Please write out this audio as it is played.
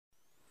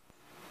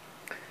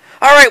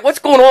Alright, what's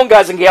going on,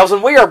 guys and gals?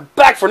 And we are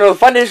back for another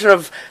fun edition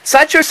of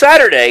Sideshow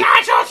Saturday.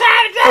 Sideshow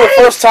Saturday! For the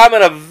first time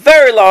in a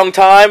very long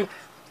time,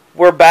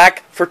 we're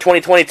back for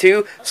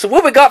 2022. So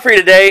what we got for you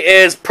today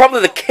is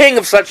probably the king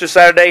of Sideshow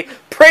Saturday,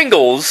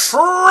 Pringles.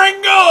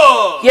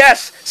 Pringles!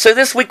 Yes, so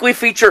this week we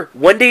feature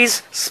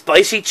Wendy's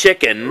Spicy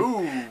Chicken.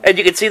 Ooh. And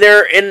you can see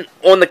there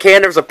on the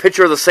can there's a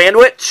picture of the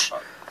sandwich.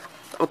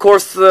 Of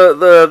course,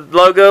 the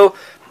logo.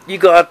 You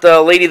got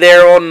the lady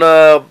there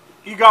on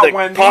you got the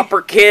Wendy.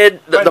 popper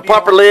kid, the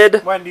popper on,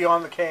 lid. Wendy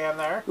on the can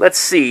there. Let's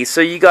see. So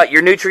you got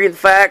your nutrient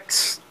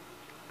facts,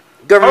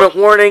 government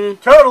warning,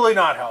 Totally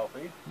not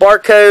healthy.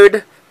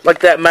 barcode, like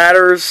that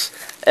matters,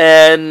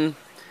 and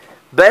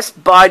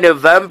best by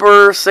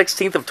November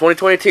 16th of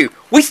 2022.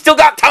 We still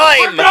got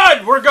time!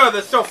 We're good!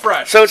 That's still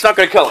fresh. So it's not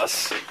going to kill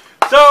us.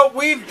 So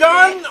we've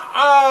done,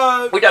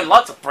 We've done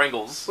lots of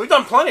Pringles. we've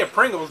done plenty of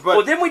Pringles, but...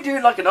 Well, didn't we do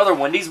like another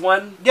Wendy's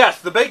one? yes,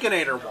 the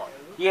Baconator one.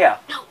 Yeah.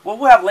 Well,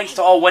 we'll have links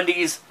to all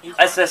Wendy's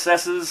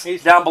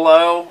SSSs down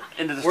below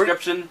in the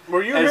description.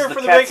 Were you as here the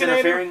for the cat's Baconator?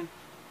 interfering.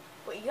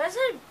 What, you guys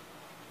had...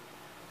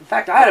 In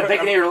fact, I had a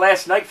Baconator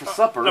last night for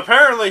supper.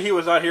 Apparently he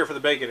was not here for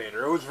the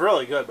Baconator. It was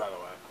really good, by the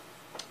way.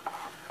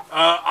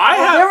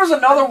 There was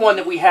another one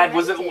that we had.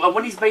 Was it a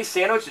Wendy's based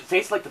sandwich? It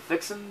tastes like the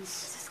Fixins.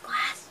 Is this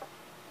glass?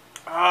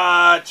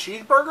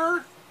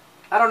 Cheeseburger?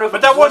 I don't know if But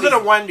it that was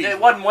wasn't a Wendy's. It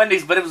wasn't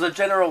Wendy's, but it was a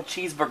general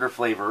cheeseburger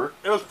flavor.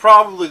 It was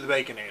probably the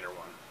Baconator one.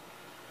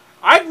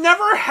 I've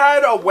never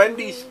had a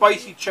Wendy's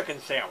spicy chicken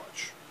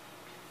sandwich.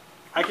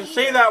 I can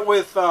say that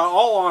with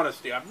all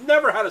honesty. I've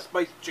never had a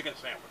spicy chicken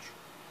sandwich.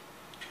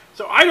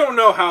 So I don't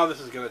know how this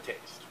is going to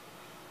taste.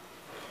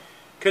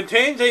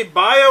 Contains a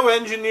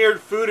bioengineered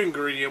food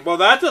ingredient. Well,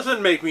 that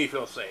doesn't make me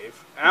feel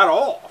safe at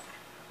all.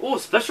 Oh,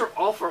 special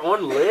offer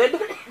on lid?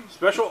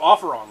 Special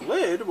offer on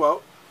lid?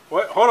 Well,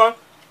 what? Hold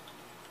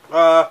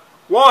on.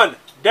 1.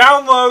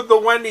 Download the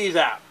Wendy's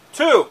app.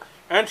 2.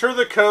 Enter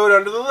the code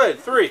under the lid.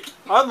 3.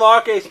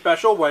 Unlock a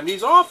special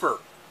Wendy's offer.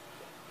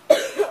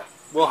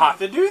 We'll have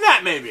to do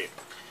that maybe.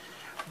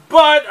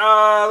 But,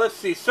 let's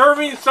see.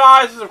 Serving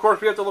sizes. Of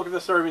course, we have to look at the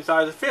serving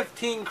sizes.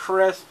 15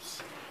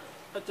 crisps.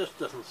 That just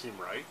doesn't seem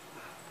right.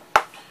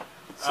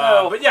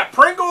 But yeah,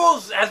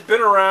 Pringles has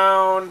been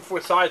around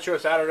with Sideshow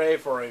Saturday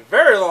for a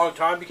very long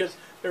time because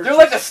they're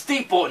like a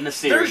staple in the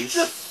series. There's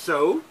just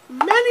so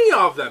many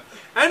of them.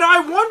 And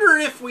I wonder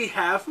if we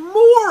have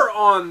more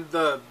on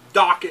the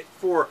docket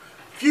for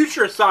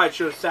future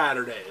Sideshow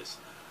Saturdays.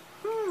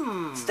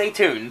 Stay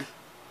tuned.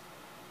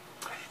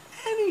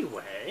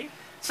 Anyway.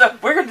 So,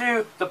 we're going to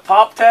do the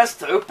pop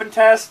test, the open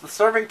test, the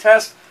serving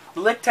test,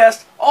 the lick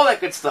test, all that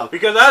good stuff.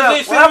 Because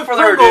as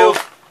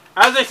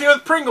they say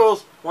with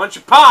Pringles, once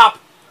you pop,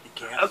 you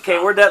can't Okay,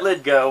 stop. where'd that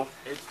lid go?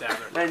 It's down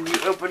there. Then you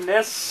open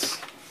this.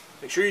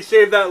 Make sure you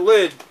save that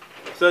lid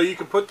so you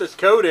can put this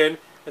code in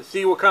and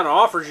see what kind of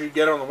offers you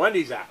get on the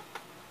Wendy's app.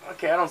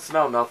 Okay, I don't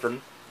smell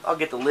nothing. I'll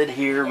get the lid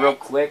here real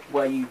quick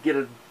while you get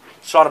a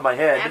shot of my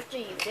head. After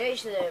you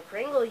finish the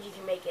Pringles, you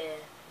can make a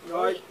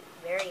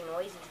very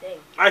noisy thing.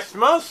 I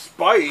smell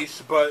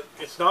spice, but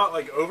it's not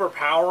like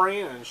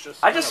overpowering, and it's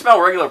just... I just smell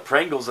regular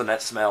Pringles in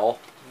that smell.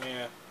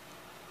 Yeah.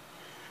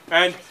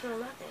 And I smell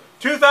nothing.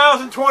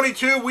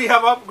 2022, we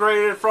have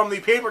upgraded from the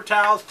paper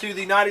towels to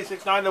the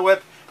 96.9 The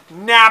Whip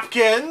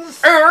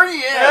napkins. Oh,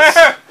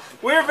 yes!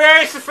 We're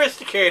very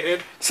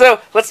sophisticated.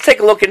 So, let's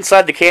take a look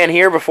inside the can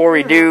here before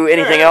we do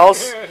anything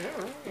else.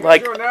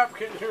 Like,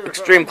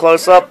 extreme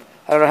close-up.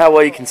 I don't know how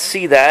well you can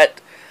see that.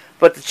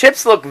 But the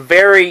chips look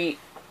very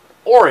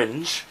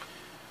orange.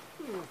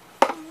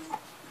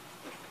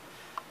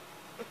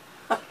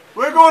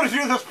 We're going to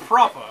do this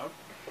proper.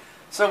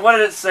 So what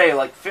did it say?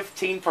 Like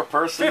 15 per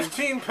person?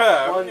 15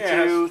 per. 1,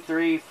 yes. 2,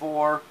 3,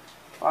 4,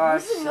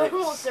 5, What's the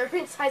normal 6,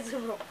 serving size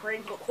of a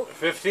Pringle?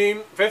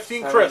 15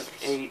 7,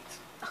 crisps. 8,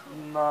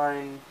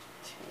 9,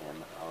 10,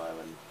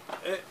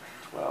 11,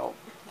 12,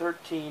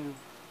 13,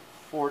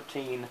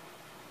 14.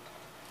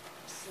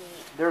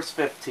 There's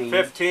 15.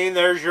 15.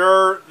 There's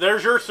your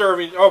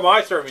serving. Oh,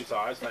 my serving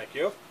size. Thank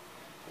you.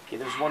 Okay,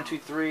 there's 1, 2,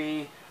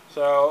 3.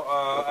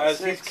 So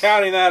as he's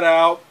counting that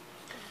out,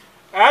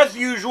 as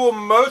usual,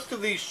 most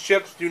of these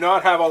chips do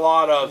not have a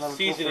lot of 11, 12,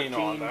 seasoning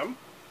 13. on them.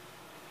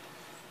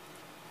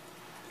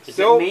 Is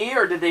it me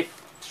or did they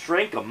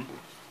shrink them?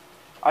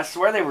 I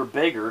swear they were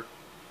bigger.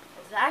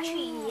 It's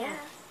actually, yeah.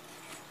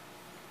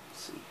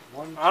 Let's see.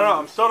 1, 2, I don't know.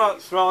 I'm still not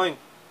smelling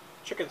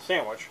chicken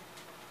sandwich.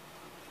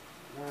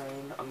 9.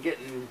 I'm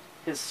getting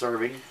his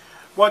serving.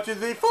 1, 2,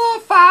 3, 4,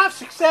 5,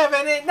 6,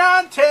 7, 8,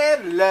 9,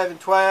 10, 11,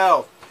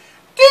 12.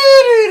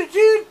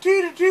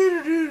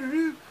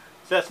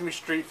 Sesame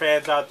Street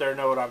fans out there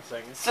know what I'm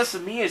singing.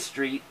 Sesame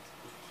Street.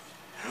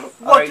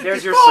 1, Alright, 2,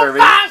 there's 3, your 4,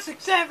 serving. 5,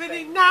 6, 7,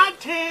 8, 9,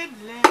 10,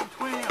 11,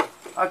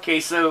 12. Okay,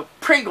 so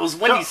Pringles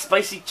Wendy's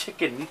spicy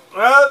chicken.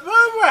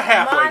 We're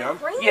halfway done.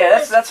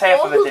 Yeah, that's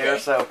half of it there.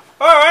 So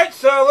Alright,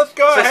 so let's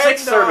go ahead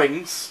 6 and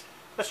servings.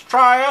 let's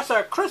try us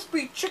a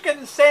crispy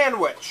chicken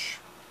sandwich.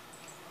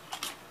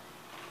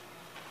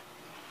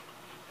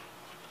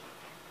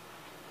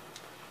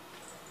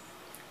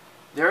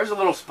 There is a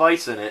little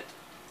spice in it.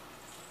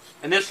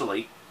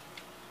 Initially.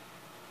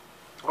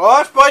 Well,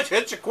 that spice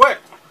hits you quick.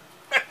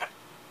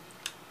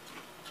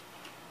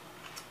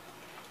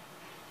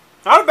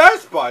 Not a bad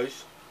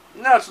spice.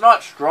 No, it's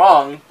not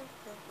strong.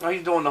 No,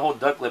 he's doing the whole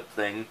duck lip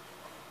thing.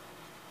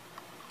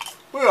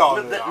 We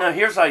all do that. No,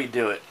 here's how you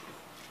do it.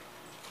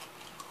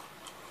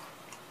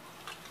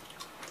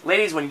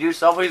 Ladies, when you do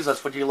selfies,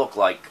 that's what you look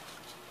like.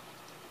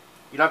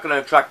 You're not going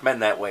to attract men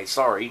that way.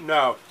 Sorry.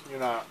 No, you're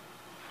not.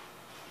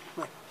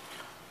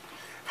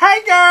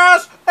 Hey,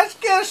 girls! Let's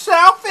get a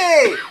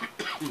selfie!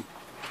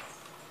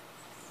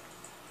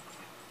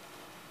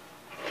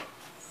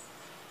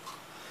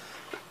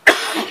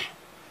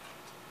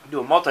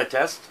 Do a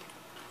multi-test.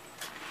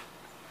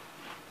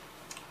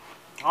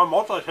 A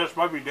multi-test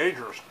might be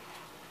dangerous.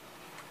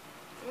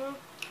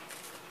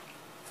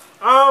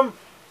 I'm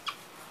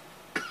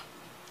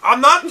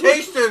not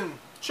tasting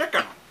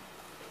chicken.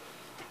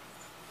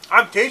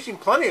 I'm tasting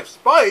plenty of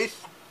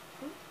spice,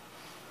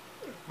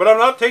 but I'm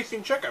not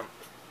tasting chicken.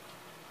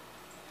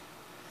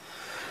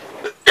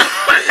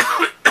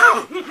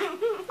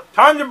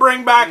 Time to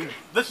bring back,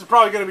 this is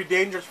probably going to be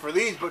dangerous for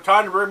these, but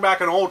time to bring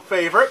back an old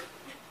favorite,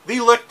 the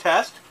lick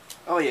test.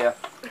 Oh, yeah.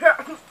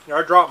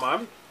 I dropped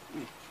mine.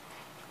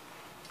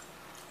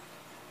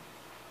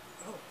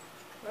 Oh,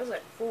 that was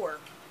like 4.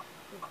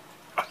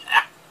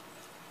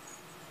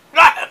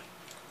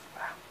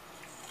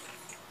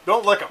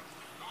 Don't lick them.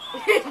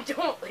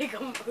 Don't lick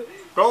them.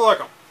 Don't lick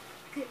them.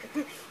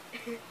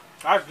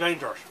 That's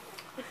dangerous.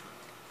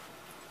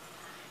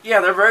 Yeah,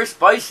 they're very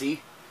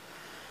spicy.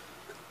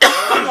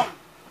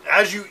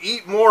 As you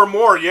eat more and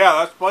more, yeah,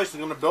 that spice is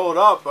going to build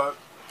up, but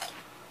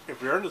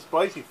if you're into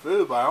spicy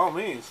food, by all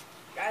means.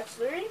 That's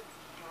 3?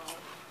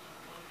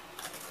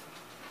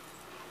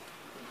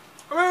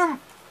 I mean,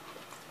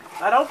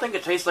 I don't think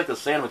it tastes like a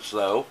sandwich,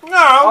 though.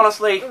 no.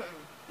 Honestly,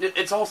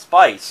 it's all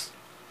spice.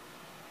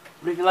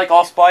 If you like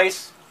all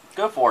spice,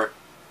 go for it.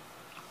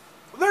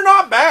 They're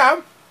not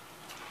bad.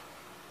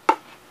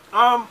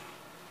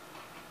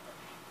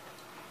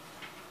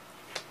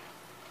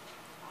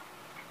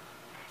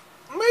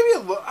 Maybe a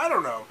little, I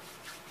don't know.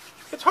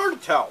 It's hard to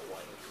tell.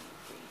 1,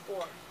 2, 3,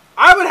 4.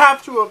 I would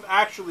have to have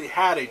actually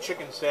had a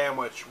chicken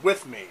sandwich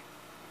with me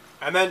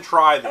and then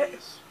try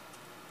these.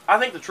 I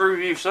think the true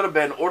review should have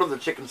been order the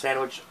chicken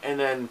sandwich and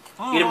then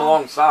eat them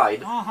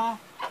alongside.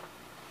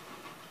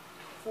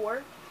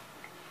 4?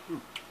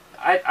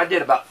 I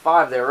did about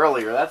 5 there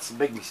earlier. That's a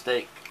big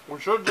mistake. We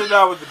should have did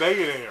that with the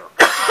Baconator.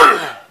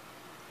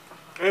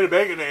 Ate a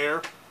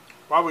Baconator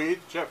while we eat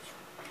the chips.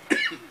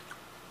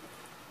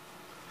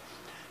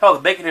 Hell,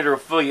 the Baconator will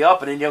fill you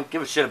up and then you don't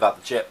give a shit about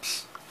the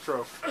chips.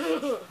 True.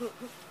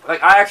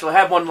 Like, I actually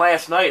had one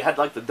last night. Had,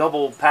 like, the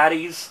double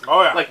patties.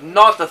 Oh, yeah. Like,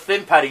 not the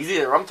thin patties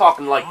either. I'm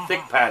talking, like,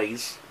 thick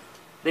patties.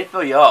 They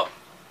fill you up.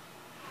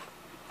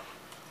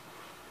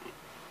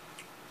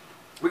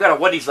 We got a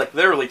Wendy's, like,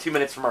 literally 2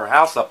 minutes from our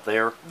house up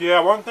there.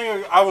 Yeah, one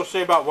thing I will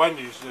say about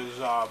Wendy's is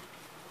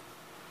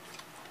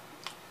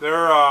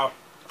they're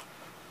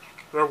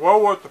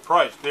well worth the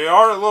price. They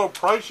are a little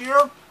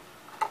pricier,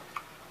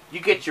 You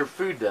get your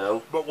food,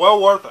 though. but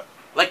well worth it.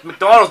 Like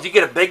McDonald's, you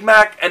get a Big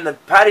Mac, and the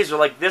patties are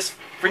like this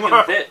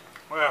freaking thick.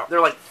 Yeah,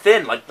 They're like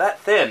thin, like that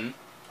thin.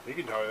 he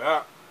can tell you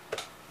that.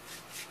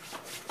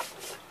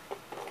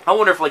 I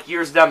wonder if, like,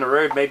 years down the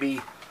road, maybe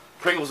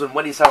Pringles and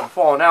Wendy's haven't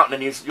fallen out,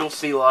 and then you'll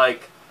see,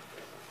 like,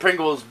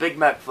 Pringles Big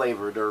Mac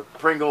flavored, or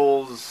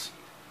Pringles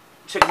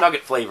Chicken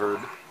Nugget flavored.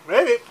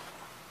 Maybe.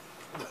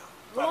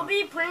 We'll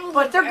be Pringles.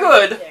 But they're with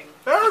good. everything.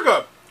 Very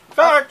good. In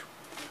fact,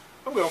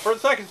 I'm going for the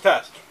second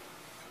test.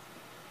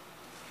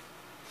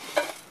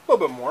 A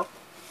little bit more.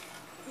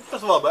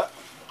 Just a little bit.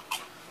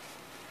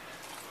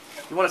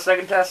 You want a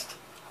second test?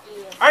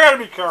 Yeah. I gotta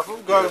be careful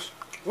because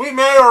we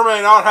may or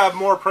may not have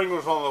more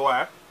Pringles on the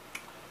way.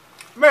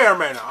 May or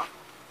may not.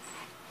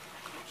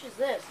 Which is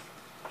this?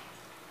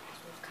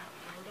 We'll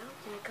find out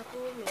in a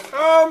couple of minutes.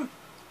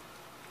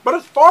 But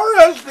as far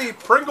as the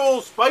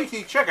Pringles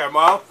spicy chicken,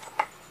 well,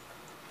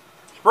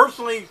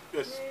 personally,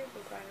 it's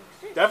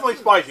definitely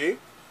spicy. 6.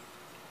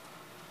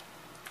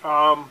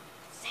 I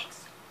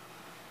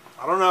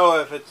don't know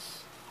if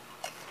it's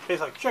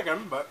tastes like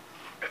chicken, but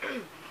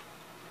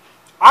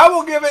I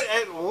will give it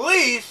at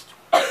least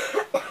a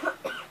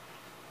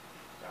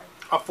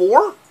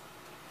 4.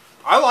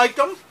 I liked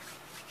them.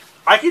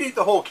 I could eat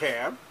the whole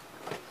can.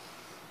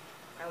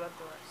 I love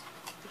the rest.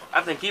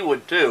 I think he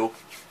would, too.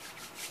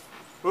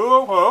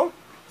 Ooh,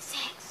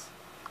 6.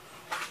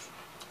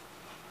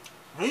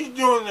 he's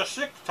doing the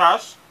 6th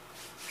test.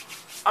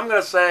 I'm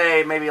going to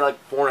say maybe like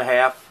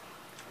 4.5.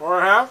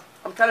 4.5.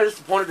 I'm kind of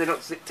disappointed they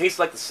don't taste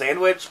like the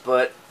sandwich,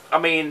 but, I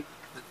mean,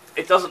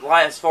 it doesn't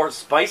lie as far as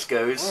spice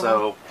goes,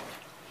 so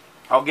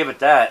I'll give it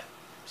that.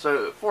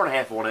 So,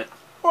 4.5 on it.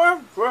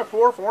 4,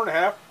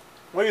 4.5.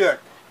 What do you think?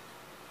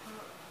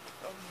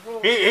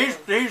 He's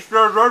eating.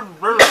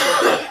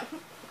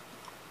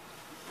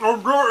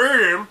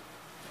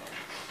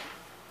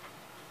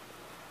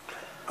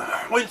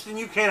 Winston,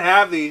 you can't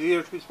have these. These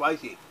are too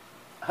spicy.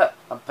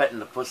 I'm petting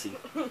the pussy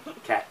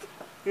cat.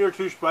 These are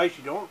too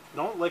spicy.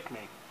 Don't lick me.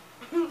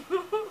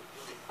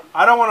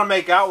 I don't want to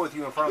make out with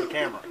you in front of the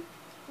camera.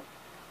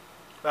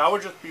 That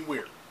would just be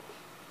weird.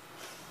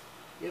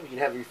 Yeah, but you can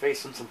have your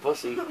face in some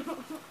pussy.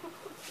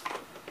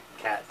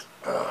 Cat.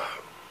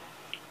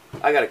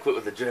 I gotta quit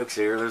with the jokes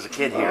here. There's a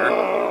kid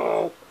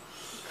here.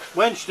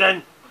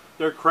 Winston,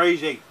 they're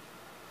crazy.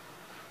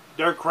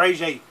 They're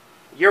crazy.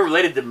 You're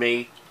related to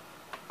me.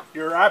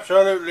 You're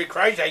absolutely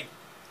crazy.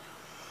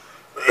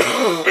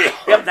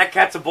 Yep, that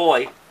cat's a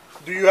boy.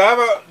 Do you have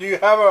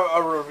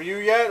a review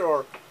yet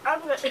or I'm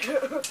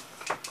gonna.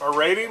 a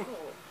rating?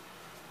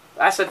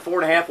 I said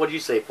 4.5. What'd you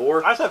say?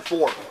 4? I said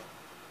 4.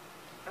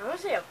 I'm gonna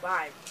say a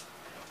 5.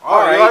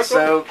 All you right. like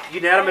So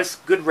unanimous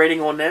good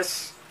rating on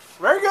this.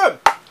 Very good.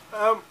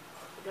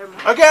 They're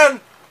mine. Again,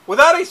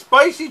 without a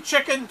spicy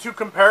chicken to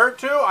compare it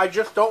to, I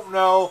just don't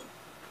know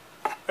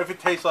if it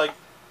tastes like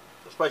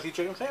a spicy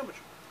chicken sandwich.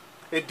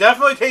 It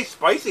definitely tastes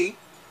spicy.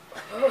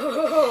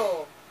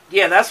 Oh.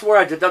 Yeah, that's where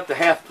I deduct a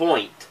half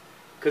point.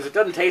 Because it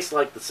doesn't taste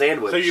like the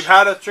sandwich. So you've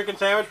had a chicken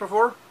sandwich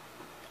before?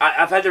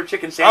 I've had their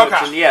chicken sandwich,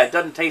 Okay. and yeah, it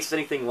doesn't taste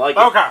anything like it.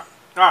 Okay. All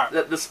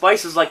right. The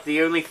spice is like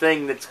the only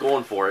thing that's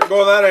going for it.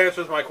 Well, that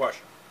answers my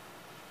question.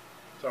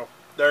 So,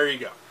 there you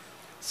go.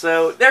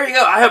 So, there you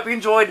go. I hope you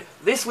enjoyed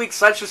this week's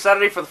Sideshow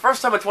Saturday for the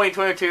first time in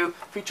 2022,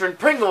 featuring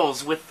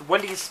Pringles with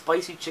Wendy's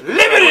Spicy Chicken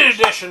Limited Sandwich.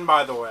 edition,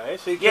 by the way.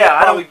 So you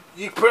Yeah,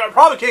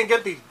 probably can't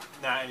get these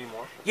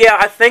anymore. Yeah,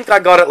 I think I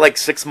got it like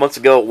 6 months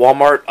ago at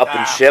Walmart, up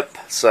and ship,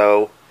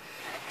 so...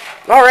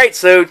 Alright,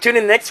 so tune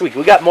in next week.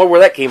 We got more where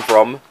that came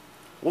from.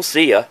 We'll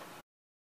see ya.